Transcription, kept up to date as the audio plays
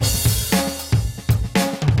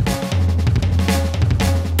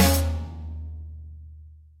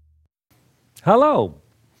Hello,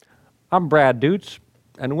 I'm Brad Dutz,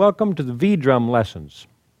 and welcome to the V-Drum Lessons.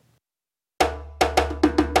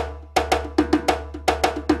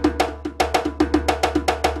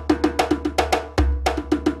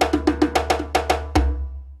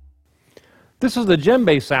 This is the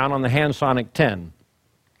djembe sound on the HandSonic 10.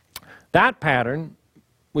 That pattern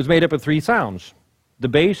was made up of three sounds: the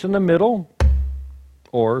bass in the middle,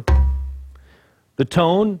 or the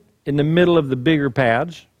tone in the middle of the bigger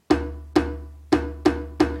pads,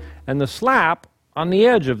 and the slap on the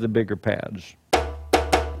edge of the bigger pads.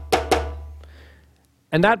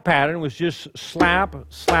 And that pattern was just slap,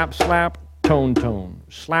 slap, slap, tone, tone.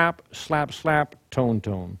 Slap, slap, slap, tone,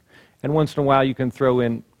 tone. And once in a while you can throw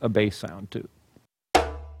in a bass sound too.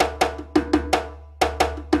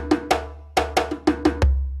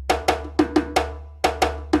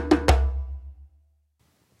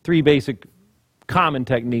 Three basic common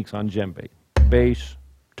techniques on djembe: bass,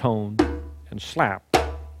 tone, and slap.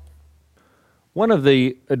 One of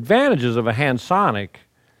the advantages of a HandSonic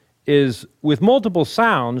is with multiple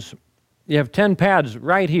sounds, you have 10 pads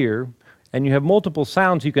right here, and you have multiple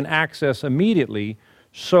sounds you can access immediately.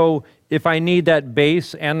 So if I need that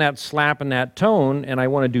bass and that slap and that tone, and I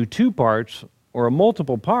want to do two parts or a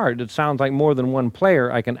multiple part that sounds like more than one player,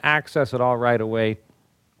 I can access it all right away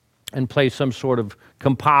and play some sort of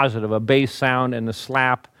composite of a bass sound and the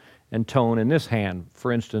slap and tone in this hand,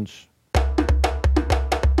 for instance.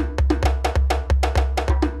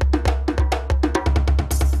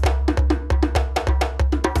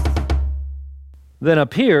 Then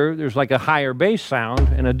up here, there's like a higher bass sound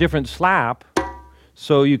and a different slap,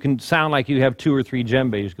 so you can sound like you have two or three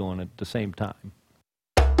djembes going at the same time.